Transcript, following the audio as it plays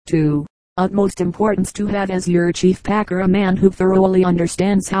2. Utmost importance to have as your chief packer a man who thoroughly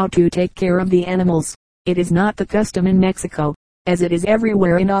understands how to take care of the animals. It is not the custom in Mexico, as it is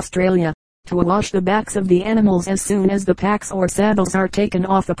everywhere in Australia, to wash the backs of the animals as soon as the packs or saddles are taken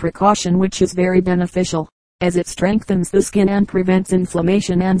off, a precaution which is very beneficial, as it strengthens the skin and prevents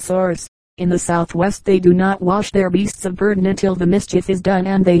inflammation and sores. In the southwest they do not wash their beasts of burden until the mischief is done,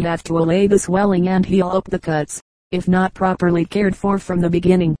 and they have to allay the swelling and heal up the cuts. If not properly cared for from the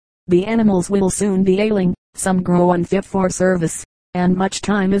beginning, the animals will soon be ailing, some grow unfit for service, and much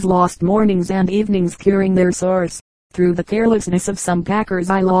time is lost mornings and evenings curing their sores. Through the carelessness of some packers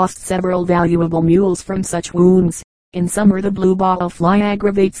I lost several valuable mules from such wounds. In summer the blue bottle fly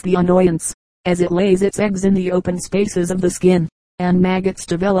aggravates the annoyance, as it lays its eggs in the open spaces of the skin, and maggots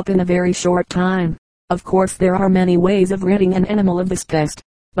develop in a very short time. Of course there are many ways of ridding an animal of this pest,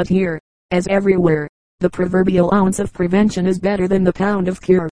 but here, as everywhere, the proverbial ounce of prevention is better than the pound of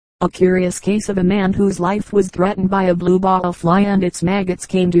cure. A curious case of a man whose life was threatened by a blue bottle fly and its maggots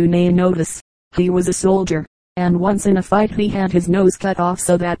came to no notice. He was a soldier, and once in a fight he had his nose cut off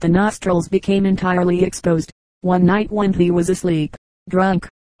so that the nostrils became entirely exposed. One night when he was asleep, drunk,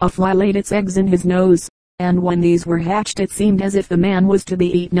 a fly laid its eggs in his nose, and when these were hatched it seemed as if the man was to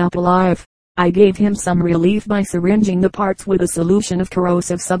be eaten up alive. I gave him some relief by syringing the parts with a solution of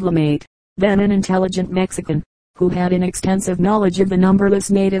corrosive sublimate. Then an intelligent Mexican, who had an extensive knowledge of the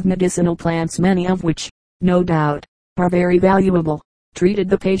numberless native medicinal plants, many of which, no doubt, are very valuable, treated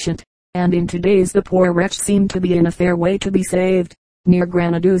the patient, and in 2 days the poor wretch seemed to be in a fair way to be saved. Near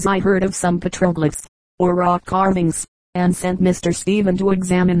Granados I heard of some petroglyphs, or rock carvings, and sent Mr. Stephen to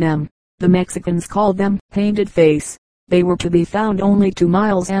examine them. The Mexicans called them painted face. They were to be found only 2.5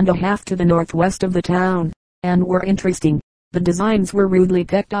 miles to the northwest of the town, and were interesting. The designs were rudely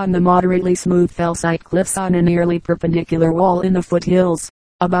picked on the moderately smooth felsite cliffs on a nearly perpendicular wall in the foothills,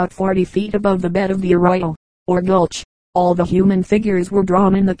 about 40 feet above the bed of the arroyo, or gulch. All the human figures were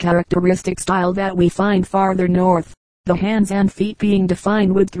drawn in the characteristic style that we find farther north, the hands and feet being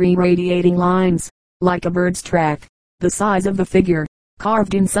defined with 3 radiating lines, like a bird's track. The size of the figure,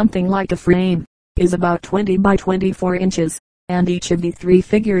 carved in something like a frame, is about 20 by 24 inches, and each of the 3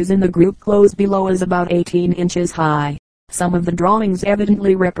 figures in the group close below is about 18 inches high. Some of the drawings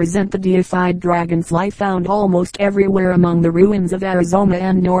evidently represent the deified dragonfly found almost everywhere among the ruins of Arizona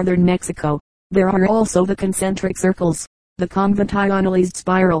and northern Mexico. There are also the concentric circles, the conventionalized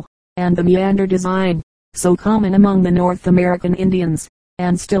spiral, and the meander design, so common among the North American Indians,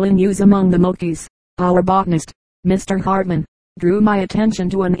 and still in use among the Moquis. Our botanist, Mr. Hartman, drew my attention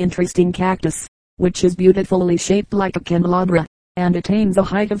to an interesting cactus, which is beautifully shaped like a candelabra, and attains a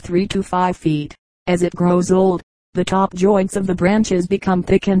height of 3 to 5 feet. As it grows old, the top joints of the branches become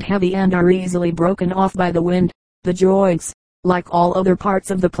thick and heavy and are easily broken off by the wind. The joints, like all other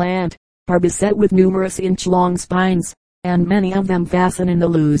parts of the plant, are beset with numerous inch-long spines, and many of them fasten in the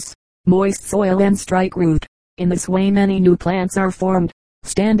loose, moist soil and strike root. In this way many new plants are formed,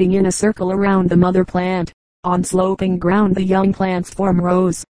 standing in a circle around the mother plant. On sloping ground the young plants form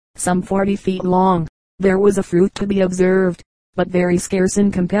rows, some 40 feet long. There was a fruit to be observed, but very scarce in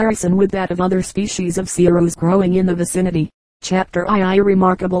comparison with that of other species of cereals growing in the vicinity. Chapter II.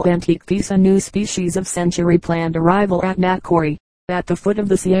 Remarkable antique piece. A new species of century plant arrival at Nacori. At the foot of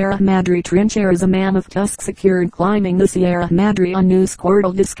the Sierra Madre trincheras a man of tusk secured climbing the Sierra Madre on New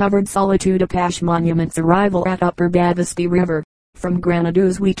Squirtle discovered solitude. Apache monuments. Arrival at Upper Bavispe River. From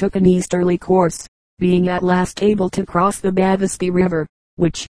Granados we took an easterly course, being at last able to cross the Bavispe River,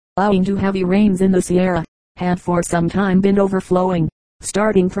 which, owing to heavy rains in the Sierra, had for some time been overflowing.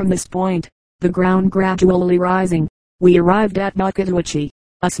 Starting from this point, the ground gradually rising, we arrived at Nacatawichi,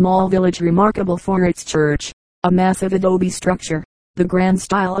 a small village remarkable for its church, a massive adobe structure, the grand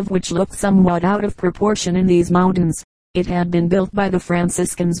style of which looked somewhat out of proportion in these mountains. It had been built by the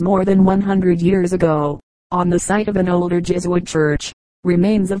Franciscans more than 100 years ago, on the site of an older Jesuit church,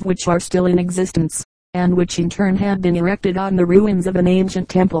 remains of which are still in existence, and which in turn had been erected on the ruins of an ancient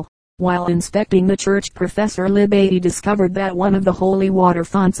temple. While inspecting the church, Professor Libeti discovered that one of the holy water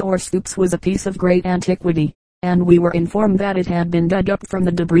fonts or scoops was a piece of great antiquity, and we were informed that it had been dug up from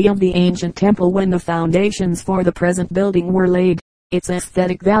the debris of the ancient temple when the foundations for the present building were laid. Its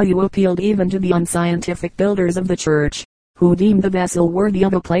aesthetic value appealed even to the unscientific builders of the church, who deemed the vessel worthy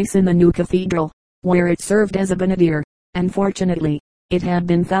of a place in the new cathedral, where it served as a benedict. Unfortunately, it had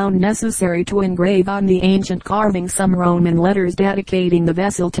been found necessary to engrave on the ancient carving some Roman letters dedicating the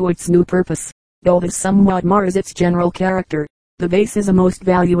vessel to its new purpose. Though this somewhat mars its general character, the vase is a most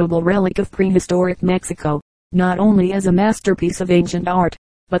valuable relic of prehistoric Mexico, not only as a masterpiece of ancient art,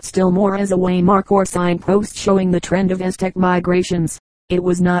 but still more as a waymark or signpost showing the trend of Aztec migrations. It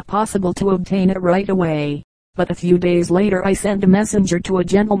was not possible to obtain it right away, but a few days later I sent a messenger to a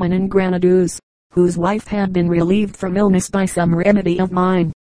gentleman in Granados, whose wife had been relieved from illness by some remedy of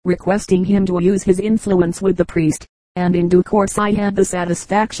mine, requesting him to use his influence with the priest, and in due course I had the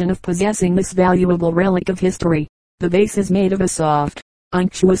satisfaction of possessing this valuable relic of history. The base is made of a soft,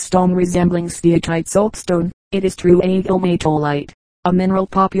 unctuous stone resembling steatite soapstone. It is true agmatolite, a mineral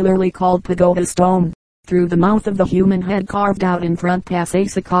popularly called pagoda stone. Through the mouth of the human head carved out in front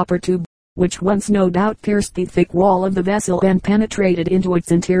passes a copper tube, which once no doubt pierced the thick wall of the vessel and penetrated into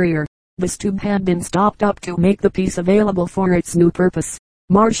its interior. This tube had been stopped up to make the piece available for its new purpose.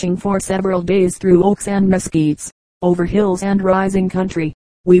 Marching for several days through oaks and mesquites, over hills and rising country,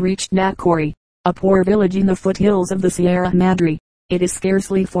 we reached Nakori, a poor village in the foothills of the Sierra Madre. It is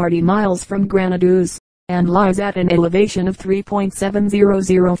scarcely 40 miles from Granados, and lies at an elevation of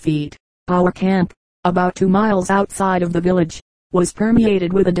 3.700 feet. Our camp, about 2 miles outside of the village, was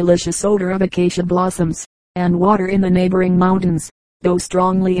permeated with a delicious odor of acacia blossoms, and water in the neighboring mountains, though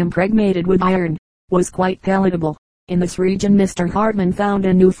strongly impregnated with iron, was quite palatable. In this region Mr. Hartman found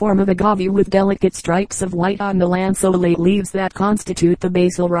a new form of agave with delicate stripes of white on the lanceolate leaves that constitute the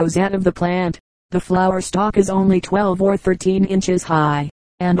basal rosette of the plant. The flower stalk is only 12 or 13 inches high,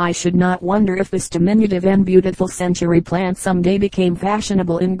 and I should not wonder if this diminutive and beautiful century plant someday became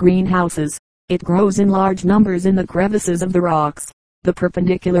fashionable in greenhouses. It grows in large numbers in the crevices of the rocks, the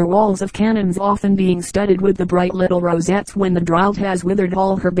perpendicular walls of canyons often being studded with the bright little rosettes when the drought has withered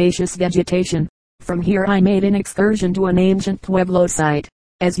all herbaceous vegetation. From here I made an excursion to an ancient pueblo site.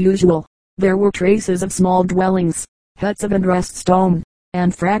 As usual, there were traces of small dwellings, huts of undressed stone,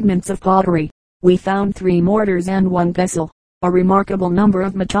 and fragments of pottery. We found 3 mortars and 1 pestle, a remarkable number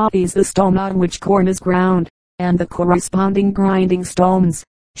of matapes, the stone on which corn is ground, and the corresponding grinding stones,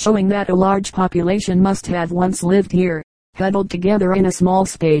 showing that a large population must have once lived here, huddled together in a small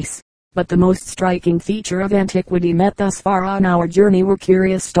space. But the most striking feature of antiquity met thus far on our journey were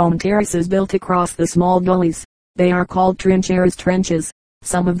curious stone terraces built across the small gullies. They are called trincheras, trenches.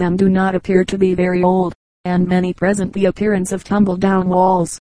 Some of them do not appear to be very old, and many present the appearance of tumbled down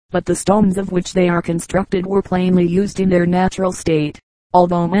walls, but the stones of which they are constructed were plainly used in their natural state.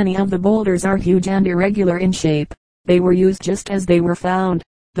 Although many of the boulders are huge and irregular in shape, they were used just as they were found.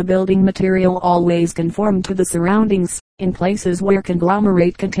 The building material always conformed to the surroundings. In places where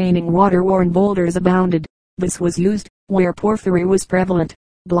conglomerate containing water-worn boulders abounded, this was used. Where porphyry was prevalent,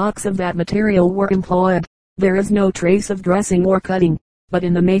 blocks of that material were employed. There is no trace of dressing or cutting, but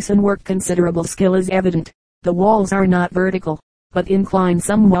in the mason work considerable skill is evident. The walls are not vertical, but incline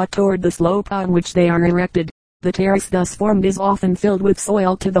somewhat toward the slope on which they are erected. The terrace thus formed is often filled with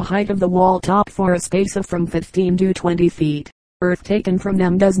soil to the height of the wall top for a space of from 15 to 20 feet. Earth taken from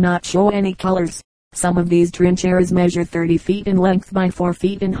them does not show any colors. Some of these trincheras measure 30 feet in length by 4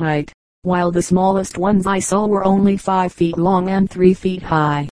 feet in height, while the smallest ones I saw were only 5 feet long and 3 feet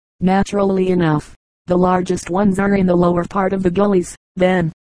high. Naturally enough, the largest ones are in the lower part of the gullies,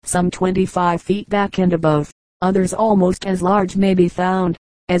 then, some 25 feet back and above. Others almost as large may be found.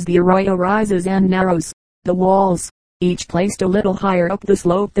 As the arroyo rises and narrows, the walls, each placed a little higher up the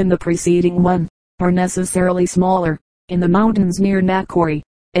slope than the preceding one, are necessarily smaller. In the mountains near Nakori,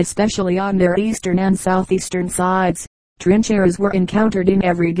 especially on their eastern and southeastern sides, trincheras were encountered in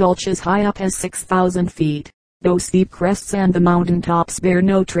every gulch as high up as 6,000 feet. Those steep crests and the mountain tops bear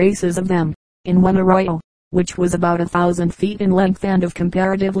no traces of them. In one arroyo, which was about 1,000 feet in length and of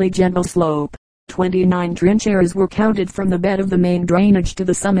comparatively gentle slope, 29 trincheras were counted from the bed of the main drainage to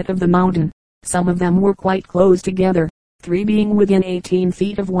the summit of the mountain. Some of them were quite close together, 3 being within 18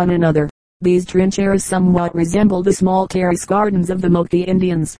 feet of one another. These trincheras somewhat resembled the small terrace gardens of the Moqui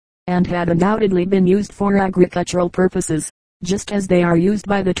Indians, and had undoubtedly been used for agricultural purposes, just as they are used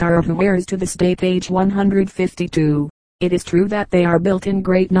by the Tarahumaras to this day. Page 152. It is true that they are built in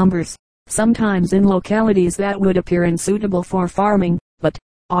great numbers, sometimes in localities that would appear unsuitable for farming, but,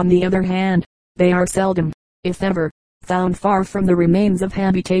 on the other hand, they are seldom, if ever, found far from the remains of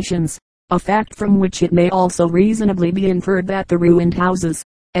habitations, a fact from which it may also reasonably be inferred that the ruined houses,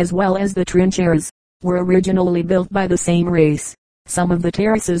 as well as the trincheras, were originally built by the same race. Some of the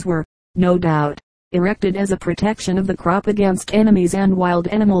terraces were, no doubt, erected as a protection of the crop against enemies and wild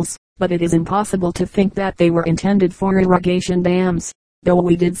animals, but it is impossible to think that they were intended for irrigation dams, though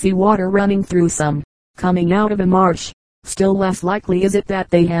we did see water running through some, coming out of a marsh. Still less likely is it that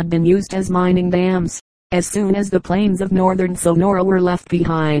they had been used as mining dams. As soon as the plains of northern Sonora were left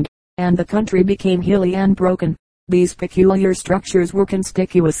behind, and the country became hilly and broken, these peculiar structures were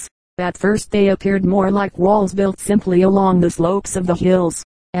conspicuous. At first they appeared more like walls built simply along the slopes of the hills,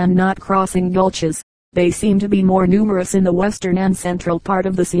 and not crossing gulches. They seem to be more numerous in the western and central part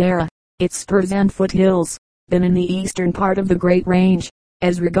of the Sierra, its spurs and foothills, than in the eastern part of the Great Range.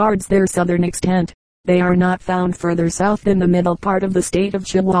 As regards their southern extent, they are not found further south than the middle part of the state of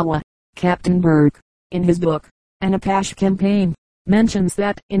Chihuahua. Captain Burke, in his book, An Apache Campaign, mentions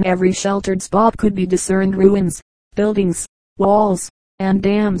that in every sheltered spot could be discerned ruins, buildings, walls, and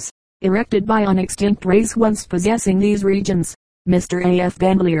dams, erected by an extinct race once possessing these regions. Mr. A.F.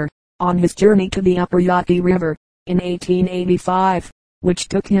 Bandelier, on his journey to the upper Yaqui River, in 1885, which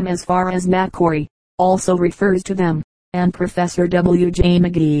took him as far as Macquarie, also refers to them, and Professor W. J.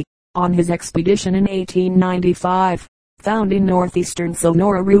 McGee, on his expedition in 1895, found in northeastern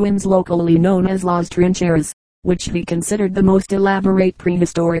Sonora ruins locally known as Las Trincheras, which he considered the most elaborate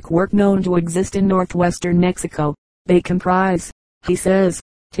prehistoric work known to exist in northwestern Mexico. They comprise, he says,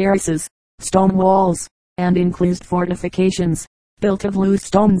 terraces, stone walls, and enclosed fortifications, built of loose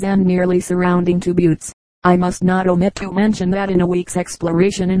stones and nearly surrounding two buttes. I must not omit to mention that in a week's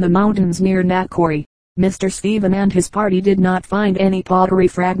exploration in the mountains near Macquarie, Mr. Stephen and his party did not find any pottery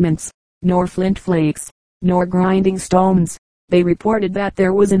fragments, nor flint flakes, nor grinding stones. They reported that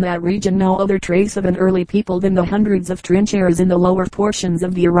there was in that region no other trace of an early people than the hundreds of trincheras in the lower portions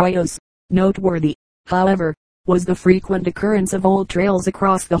of the arroyos. Noteworthy, however, was the frequent occurrence of old trails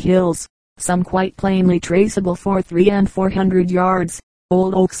across the hills, some quite plainly traceable for 300 and 400 yards.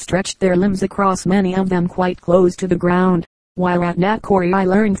 Old oaks stretched their limbs across, many of them quite close to the ground. While at Macquarie I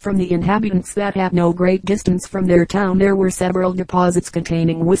learned from the inhabitants that at no great distance from their town there were several deposits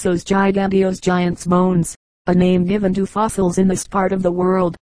containing Huesos giganteos, giants' bones, a name given to fossils in this part of the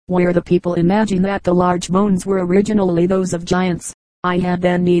world, where the people imagine that the large bones were originally those of giants. I had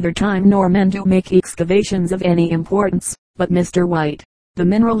then neither time nor men to make excavations of any importance, but Mr. White, the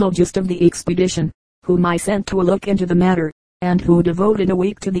mineralogist of the expedition, whom I sent to look into the matter, and who devoted a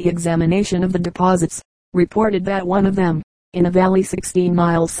week to the examination of the deposits, reported that one of them, in a valley 16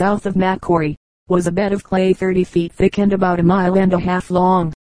 miles south of Macquarie, was a bed of clay 30 feet thick and about a mile and a half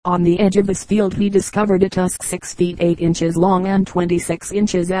long. On the edge of this field he discovered a tusk 6 feet 8 inches long and 26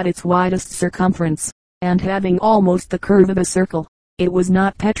 inches at its widest circumference, and having almost the curve of a circle. It was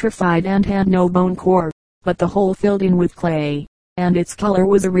not petrified and had no bone core, but the whole filled in with clay, and its color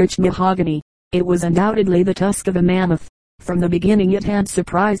was a rich mahogany. It was undoubtedly the tusk of a mammoth. From the beginning it had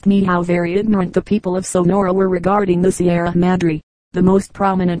surprised me how very ignorant the people of Sonora were regarding the Sierra Madre. The most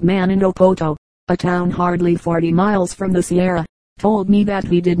prominent man in Opoto, a town hardly 40 miles from the Sierra, told me that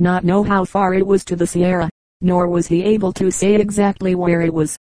he did not know how far it was to the Sierra, nor was he able to say exactly where it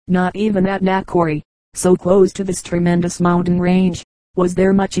was. Not even at Macquarie, so close to this tremendous mountain range, was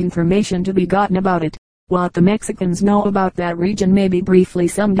there much information to be gotten about it. What the Mexicans know about that region may be briefly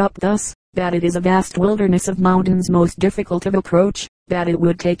summed up thus: that it is a vast wilderness of mountains most difficult of approach, that it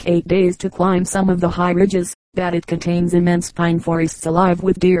would take 8 days to climb some of the high ridges, that it contains immense pine forests alive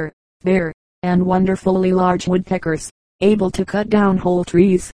with deer, bear, and wonderfully large woodpeckers, able to cut down whole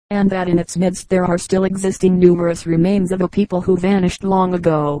trees, and that in its midst there are still existing numerous remains of a people who vanished long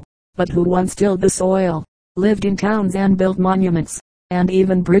ago, but who once tilled the soil, lived in towns and built monuments, and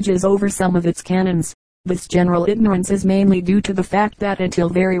even bridges over some of its canyons. This general ignorance is mainly due to the fact that until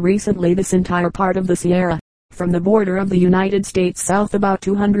very recently this entire part of the Sierra, from the border of the United States south about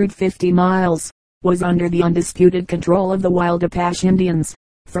 250 miles, was under the undisputed control of the wild Apache Indians.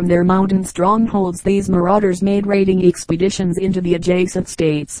 From their mountain strongholds these marauders made raiding expeditions into the adjacent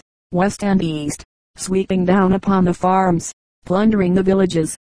states, west and east, sweeping down upon the farms, plundering the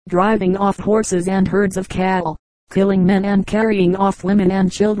villages, driving off horses and herds of cattle, killing men and carrying off women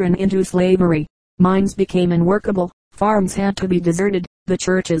and children into slavery. Mines became unworkable, farms had to be deserted, the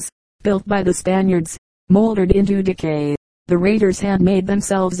churches, built by the Spaniards, moldered into decay. The raiders had made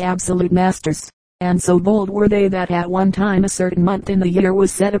themselves absolute masters, and so bold were they that at one time a certain month in the year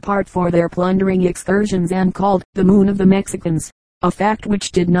was set apart for their plundering excursions and called the Moon of the Mexicans, a fact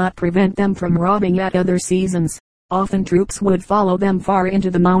which did not prevent them from robbing at other seasons. Often troops would follow them far into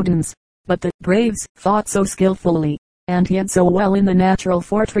the mountains, but the braves fought so skillfully, and hid so well in the natural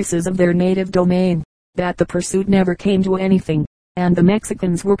fortresses of their native domain, that the pursuit never came to anything, and the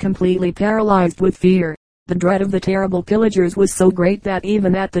Mexicans were completely paralyzed with fear. The dread of the terrible pillagers was so great that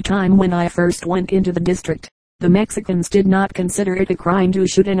even at the time when I first went into the district, the Mexicans did not consider it a crime to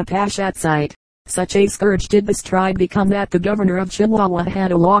shoot an Apache at sight. Such a scourge did this tribe become that the governor of Chihuahua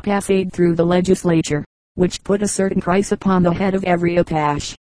had a law passed through the legislature, which put a certain price upon the head of every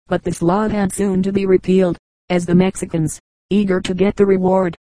Apache. But this law had soon to be repealed, as the Mexicans, eager to get the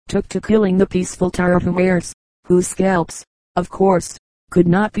reward, took to killing the peaceful Tarahumares, whose scalps, of course, could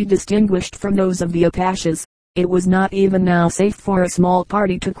not be distinguished from those of the Apaches. It was not even now safe for a small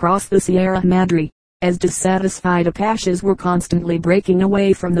party to cross the Sierra Madre, as dissatisfied Apaches were constantly breaking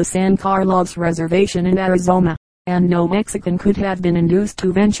away from the San Carlos Reservation in Arizona, and no Mexican could have been induced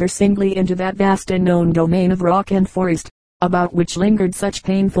to venture singly into that vast unknown domain of rock and forest, about which lingered such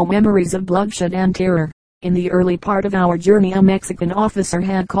painful memories of bloodshed and terror. In the early part of our journey a Mexican officer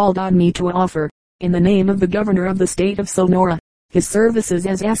had called on me to offer, in the name of the governor of the state of Sonora, his services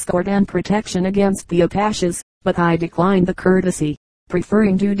as escort and protection against the Apaches, but I declined the courtesy,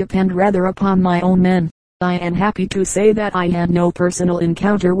 preferring to depend rather upon my own men. I am happy to say that I had no personal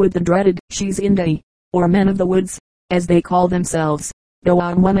encounter with the dreaded Shis Indiae, or men of the woods, as they call themselves, though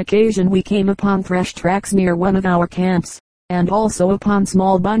on one occasion we came upon fresh tracks near one of our camps, and also upon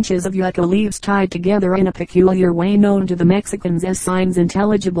small bunches of yucca leaves tied together in a peculiar way known to the Mexicans as signs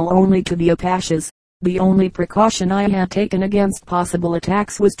intelligible only to the Apaches. The only precaution I had taken against possible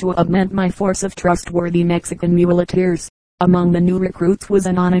attacks was to augment my force of trustworthy Mexican muleteers. Among the new recruits was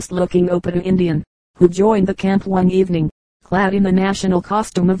an honest-looking Opata Indian, who joined the camp one evening, clad in the national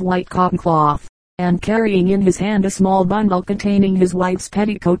costume of white cotton cloth, and carrying in his hand a small bundle containing his wife's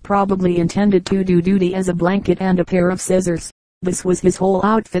petticoat, probably intended to do duty as a blanket, and a pair of scissors. This was his whole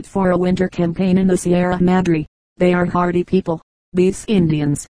outfit for a winter campaign in the Sierra Madre. They are hardy people, these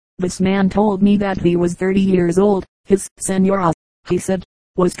Indians. This man told me that he was 30 years old. His senora, he said,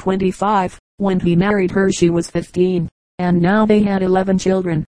 was 25. When he married her she was 15, and now they had 11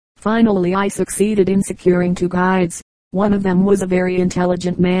 children. Finally I succeeded in securing 2 guides. One of them was a very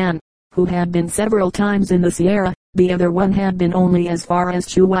intelligent man, who had been several times in the Sierra. The other one had been only as far as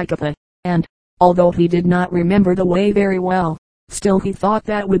Chuaicapa, and, although he did not remember the way very well, still he thought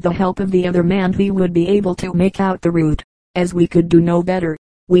that with the help of the other man he would be able to make out the route. As we could do no better,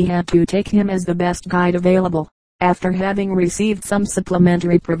 we had to take him as the best guide available. After having received some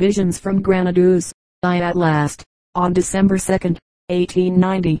supplementary provisions from Granados, I at last, on December 2nd,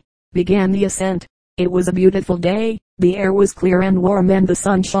 1890, began the ascent. It was a beautiful day. The air was clear and warm, and the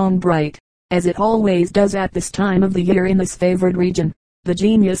sun shone bright, as it always does at this time of the year in this favored region. The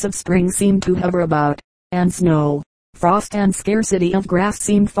genius of spring seemed to hover about, and snow, frost and scarcity of grass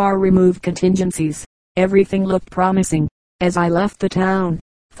seemed far removed contingencies. Everything looked promising. As I left the town,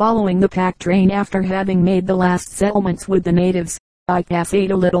 following the pack train after having made the last settlements with the natives, I passed a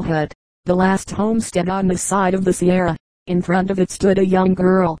little hut, the last homestead on this side of the Sierra. In front of it stood a young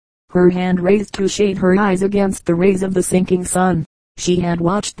girl, her hand raised to shade her eyes against the rays of the sinking sun. She had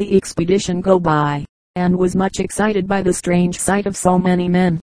watched the expedition go by, and was much excited by the strange sight of so many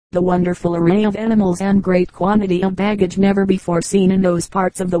men, the wonderful array of animals and great quantity of baggage never before seen in those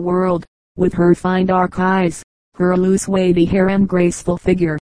parts of the world. With her fine dark eyes, her loose wavy hair and graceful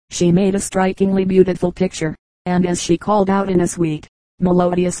figure, she made a strikingly beautiful picture, and as she called out in a sweet,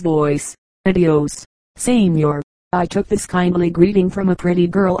 melodious voice, "Adios, Señor," I took this kindly greeting from a pretty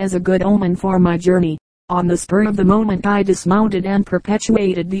girl as a good omen for my journey. On the spur of the moment I dismounted and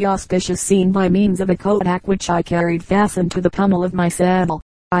perpetuated the auspicious scene by means of a kodak which I carried fastened to the pommel of my saddle.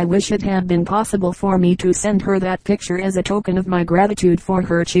 I wish it had been possible for me to send her that picture as a token of my gratitude for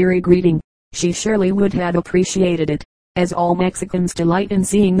her cheery greeting. She surely would have appreciated it, as all Mexicans delight in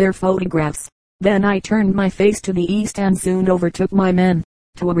seeing their photographs. Then I turned my face to the east and soon overtook my men.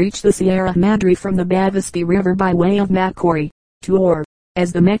 To reach the Sierra Madre from the Bavispe River by way of Macquarie, or,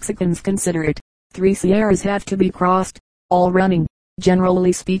 as the Mexicans consider it, 3 Sierras have to be crossed, all running,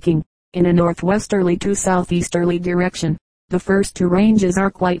 generally speaking, in a northwesterly to southeasterly direction. The first 2 ranges are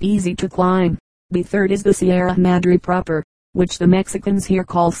quite easy to climb. The third is the Sierra Madre proper, which the Mexicans here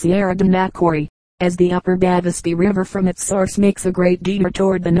call Sierra de Macquarie, as the upper Bavispe River from its source makes a great detour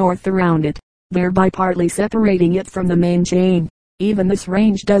toward the north around it, thereby partly separating it from the main chain. Even this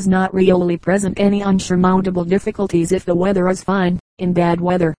range does not really present any unsurmountable difficulties if the weather is fine. In bad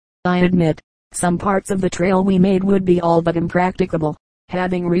weather, I admit, some parts of the trail we made would be all but impracticable.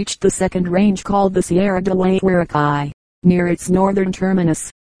 Having reached the second range called the Sierra de Huayhuaracay, near its northern terminus,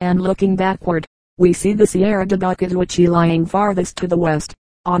 and looking backward, we see the Sierra de Bocatuchi lying farthest to the west.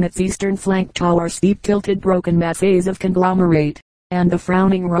 On its eastern flank tower steep tilted broken masses of conglomerate, and the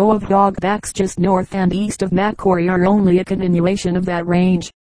frowning row of hogbacks just north and east of Macquarie are only a continuation of that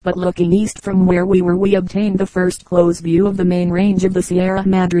range. But looking east from where we were we obtained the first close view of the main range of the Sierra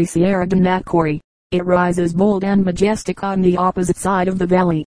Madre, Sierra de Macquarie. It rises bold and majestic on the opposite side of the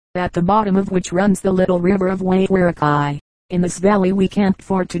valley, at the bottom of which runs the little river of Huayhuaracay. In this valley we camped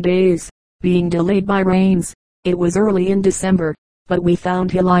for 2 days, being delayed by rains. It was early in December, but we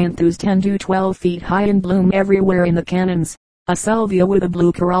found helianthus 10 to 12 feet high in bloom everywhere in the canyons. A salvia with a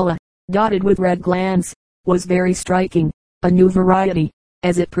blue corolla, dotted with red glands, was very striking, a new variety,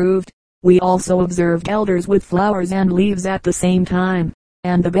 as it proved. We also observed elders with flowers and leaves at the same time.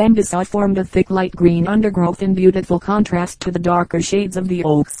 and the bambusai formed a thick light green undergrowth in beautiful contrast to the darker shades of the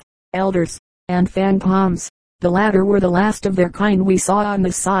oaks, elders, and fan palms. The latter were the last of their kind we saw on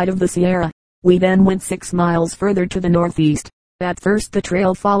this side of the Sierra. We then went 6 miles further to the northeast. At first the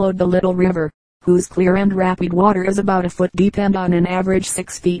trail followed the little river, whose clear and rapid water is about a foot deep and on an average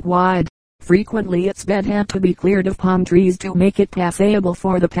 6 feet wide. Frequently its bed had to be cleared of palm trees to make it passable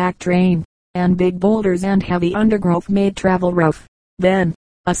for the pack train, and big boulders and heavy undergrowth made travel rough. Then,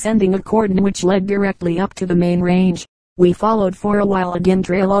 ascending a cordon which led directly up to the main range, we followed for a while a dim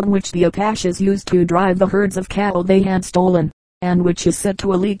trail on which the Apaches used to drive the herds of cattle they had stolen, and which is said to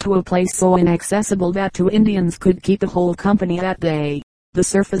lead to a place so inaccessible that 2 Indians could keep the whole company at bay. The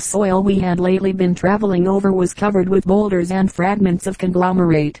surface soil we had lately been traveling over was covered with boulders and fragments of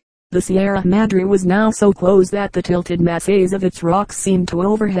conglomerate. The Sierra Madre was now so close that the tilted masses of its rocks seemed to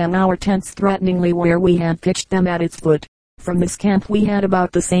overhang our tents threateningly where we had pitched them at its foot. From this camp we had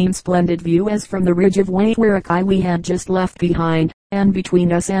about the same splendid view as from the ridge of Waywaraki we had just left behind, and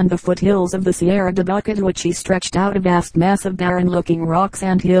between us and the foothills of the Sierra de Bucatawichi stretched out a vast mass of barren-looking rocks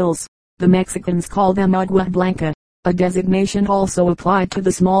and hills. The Mexicans call them Agua Blanca, a designation also applied to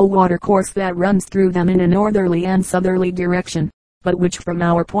the small water course that runs through them in a northerly and southerly direction, but which from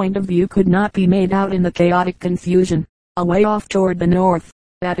our point of view could not be made out in the chaotic confusion. Away off toward the north,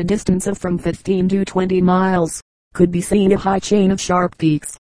 at a distance of from 15 to 20 miles, could be seen a high chain of sharp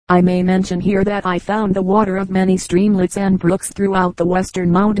peaks. I may mention here that I found the water of many streamlets and brooks throughout the western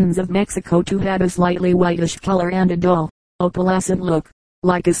mountains of Mexico to have a slightly whitish color and a dull, opalescent look,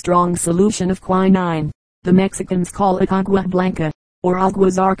 like a strong solution of quinine. The Mexicans call it Agua Blanca, or Agua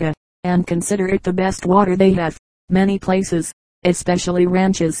Zarca, and consider it the best water they have. Many places, especially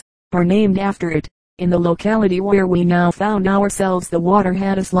ranches, are named after it. In the locality where we now found ourselves the water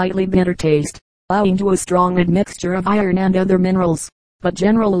had a slightly bitter taste, owing to a strong admixture of iron and other minerals, but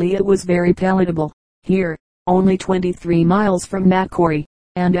generally it was very palatable. Here, only 23 miles from Macquarie,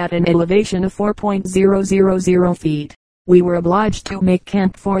 and at an elevation of 4.000 feet, we were obliged to make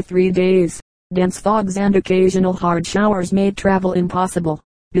camp for 3 days. Dense fogs and occasional hard showers made travel impossible.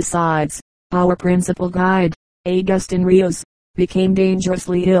 Besides, our principal guide, Agustin Rios, became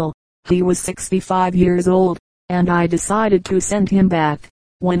dangerously ill. He was 65 years old, and I decided to send him back.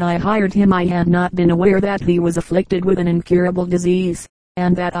 When I hired him I had not been aware that he was afflicted with an incurable disease,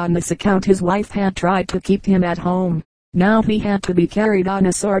 and that on this account his wife had tried to keep him at home. Now he had to be carried on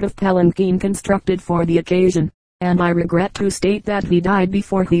a sort of palanquin constructed for the occasion, and I regret to state that he died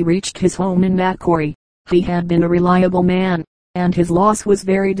before he reached his home in Macquarie. He had been a reliable man, and his loss was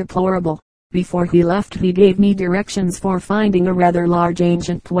very deplorable. Before he left he gave me directions for finding a rather large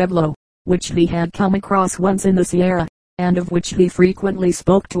ancient pueblo, which he had come across once in the Sierra, and of which he frequently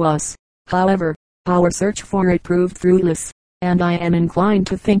spoke to us. However, our search for it proved fruitless, and I am inclined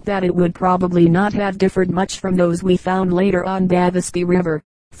to think that it would probably not have differed much from those we found later on Bavispe River.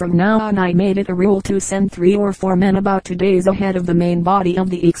 From now on I made it a rule to send 3 or 4 men about 2 days ahead of the main body of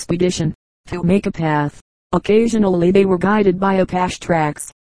the expedition, to make a path. Occasionally they were guided by Apache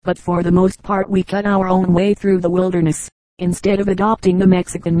tracks, but for the most part we cut our own way through the wilderness, instead of adopting the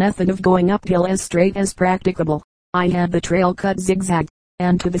Mexican method of going uphill as straight as practicable. I had the trail cut zigzag,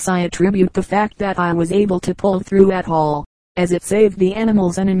 and to this I attribute the fact that I was able to pull through at all, as it saved the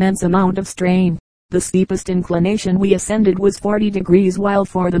animals an immense amount of strain. The steepest inclination we ascended was 40 degrees, while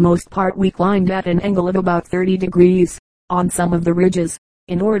for the most part we climbed at an angle of about 30 degrees. On some of the ridges,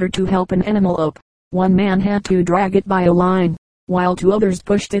 in order to help an animal up, one man had to drag it by a line, while 2 others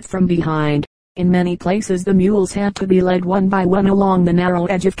pushed it from behind. In many places the mules had to be led one by one along the narrow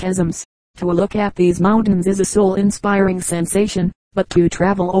edge of chasms. To look at these mountains is a soul-inspiring sensation, but to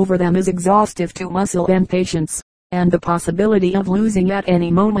travel over them is exhaustive to muscle and patience, and the possibility of losing at any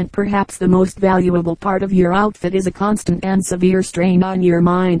moment perhaps the most valuable part of your outfit is a constant and severe strain on your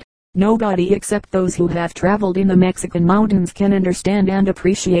mind. Nobody except those who have traveled in the Mexican mountains can understand and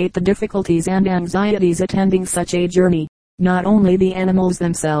appreciate the difficulties and anxieties attending such a journey. Not only the animals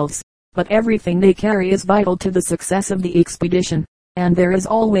themselves, but everything they carry is vital to the success of the expedition. And there is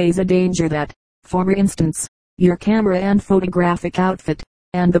always a danger that, for instance, your camera and photographic outfit,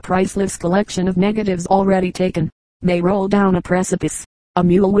 and the priceless collection of negatives already taken, may roll down a precipice. A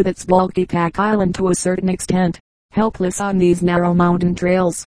mule with its bulky pack island to a certain extent, helpless on these narrow mountain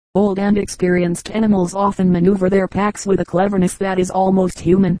trails. Old and experienced animals often maneuver their packs with a cleverness that is almost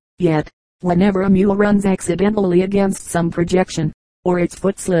human, yet, whenever a mule runs accidentally against some projection, or its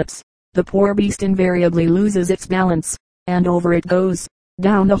foot slips, the poor beast invariably loses its balance, and over it goes,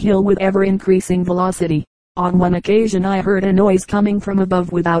 down the hill with ever-increasing velocity. On one occasion I heard a noise coming from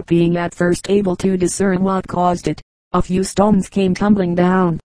above without being at first able to discern what caused it. A few stones came tumbling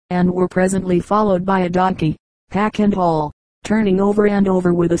down, and were presently followed by a donkey, pack and all, turning over and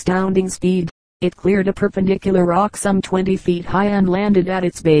over with astounding speed. It cleared a perpendicular rock some 20 feet high and landed at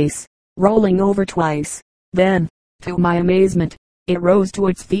its base, rolling over twice. Then, to my amazement, it rose to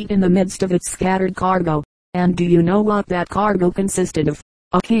its feet in the midst of its scattered cargo. And do you know what that cargo consisted of?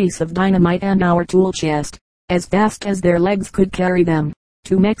 A case of dynamite and our tool chest. As fast as their legs could carry them,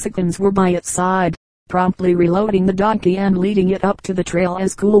 2 Mexicans were by its side, promptly reloading the donkey and leading it up to the trail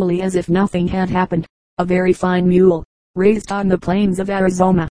as coolly as if nothing had happened. A very fine mule, raised on the plains of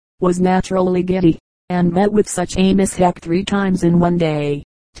Arizona, was naturally giddy, and met with such a mishap 3 times in one day,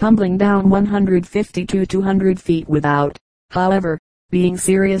 tumbling down 150 to 200 feet without, however, being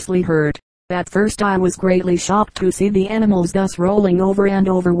seriously hurt. At first I was greatly shocked to see the animals thus rolling over and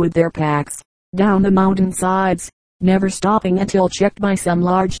over with their packs, down the mountain sides, never stopping until checked by some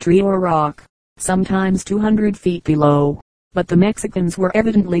large tree or rock, sometimes 200 feet below. But the Mexicans were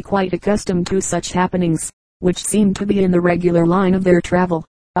evidently quite accustomed to such happenings, which seemed to be in the regular line of their travel.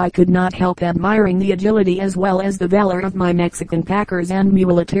 I could not help admiring the agility as well as the valor of my Mexican packers and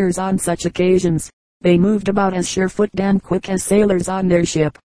muleteers on such occasions. They moved about as sure-footed and quick as sailors on their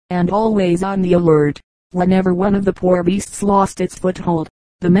ship, and always on the alert. Whenever one of the poor beasts lost its foothold,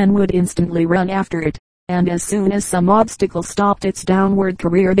 the men would instantly run after it, and as soon as some obstacle stopped its downward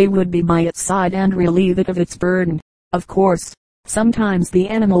career they would be by its side and relieve it of its burden. Of course, sometimes the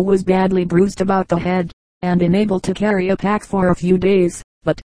animal was badly bruised about the head, and unable to carry a pack for a few days,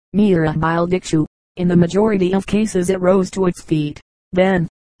 but, mira maldictu, in the majority of cases it rose to its feet. Then,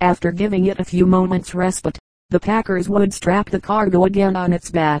 after giving it a few moments' respite, the packers would strap the cargo again on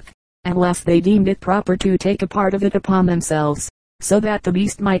its back, unless they deemed it proper to take a part of it upon themselves, so that the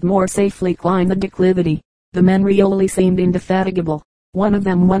beast might more safely climb the declivity. The men really seemed indefatigable. One of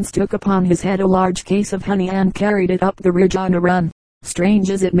them once took upon his head a large case of honey and carried it up the ridge on a run. Strange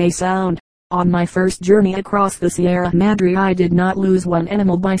as it may sound, on my first journey across the Sierra Madre I did not lose one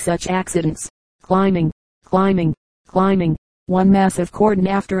animal by such accidents. Climbing, one massive cordon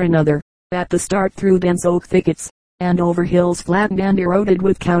after another, at the start through dense oak thickets, and over hills flattened and eroded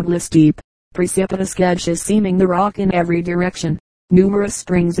with countless steep, precipitous gadges seaming the rock in every direction. Numerous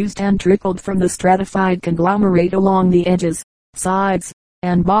springs oozed and trickled from the stratified conglomerate along the edges, sides,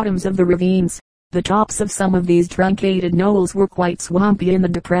 and bottoms of the ravines. The tops of some of these truncated knolls were quite swampy in the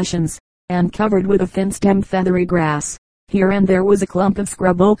depressions, and covered with a thin-stemmed feathery grass. Here and there was a clump of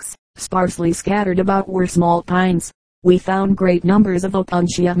scrub oaks. Sparsely scattered about were small pines. We found great numbers of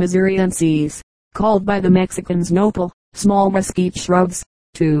Opuntia missourienses, called by the Mexicans nopal. Small mesquite shrubs,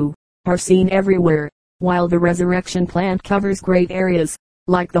 too, are seen everywhere, while the resurrection plant covers great areas,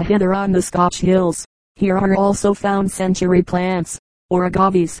 like the heather on the Scotch hills. Here are also found century plants, or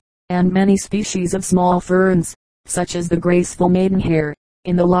agaves, and many species of small ferns, such as the graceful maidenhair.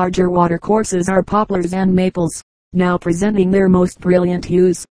 In the larger watercourses are poplars and maples, now presenting their most brilliant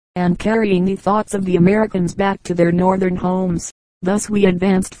hues, and carrying the thoughts of the Americans back to their northern homes. Thus we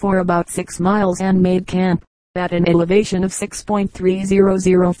advanced for about 6 miles and made camp, at an elevation of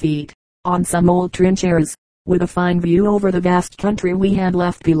 6.300 feet, on some old trincheras, with a fine view over the vast country we had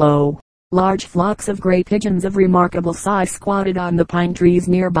left below. Large flocks of gray pigeons of remarkable size squatted on the pine trees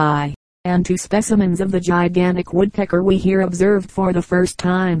nearby, and 2 specimens of the gigantic woodpecker we here observed for the first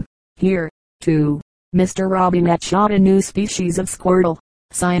time. Here, too, Mr. Robinette shot a new species of squirtle,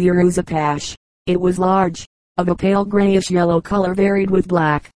 Cyaruzapash. It was large, of a pale grayish yellow color varied with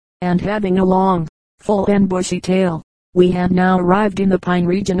black, and having a long, full and bushy tail. We had now arrived in the pine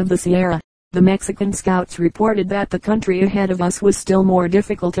region of the Sierra. The Mexican scouts reported that the country ahead of us was still more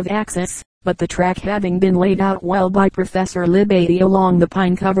difficult of access, but the track having been laid out well by Professor Libeti along the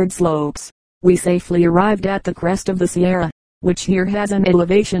pine-covered slopes, we safely arrived at the crest of the Sierra, which here has an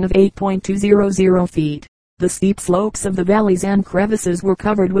elevation of 8.200 feet. The steep slopes of the valleys and crevices were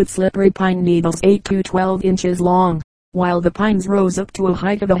covered with slippery pine needles 8 to 12 inches long, while the pines rose up to a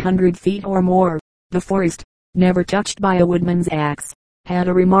height of 100 feet or more. The forest, never touched by a woodman's axe, had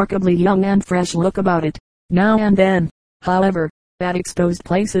a remarkably young and fresh look about it. Now and then, however, at exposed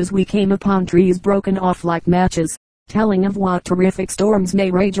places we came upon trees broken off like matches, telling of what terrific storms may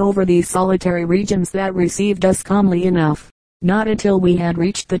rage over these solitary regions that received us calmly enough. Not until we had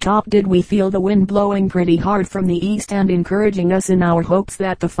reached the top did we feel the wind blowing pretty hard from the east and encouraging us in our hopes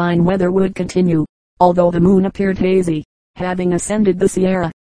that the fine weather would continue. Although the moon appeared hazy, having ascended the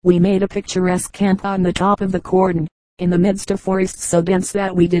Sierra, we made a picturesque camp on the top of the cordon, in the midst of forests so dense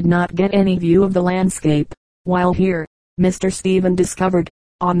that we did not get any view of the landscape. While here, Mr. Stephen discovered,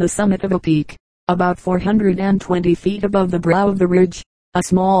 on the summit of a peak, about 420 feet above the brow of the ridge, a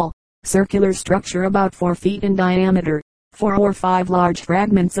small, circular structure about 4 feet in diameter. 4 or 5 large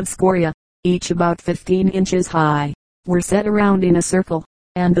fragments of scoria, each about 15 inches high, were set around in a circle,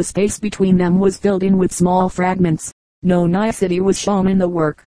 and the space between them was filled in with small fragments. No nicety was shown in the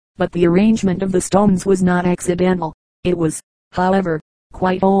work, but the arrangement of the stones was not accidental. It was, however,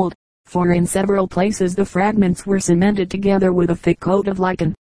 quite old, for in several places the fragments were cemented together with a thick coat of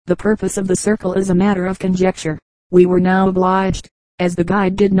lichen. The purpose of the circle is a matter of conjecture. We were now obliged, as the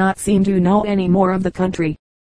guide did not seem to know any more of the country,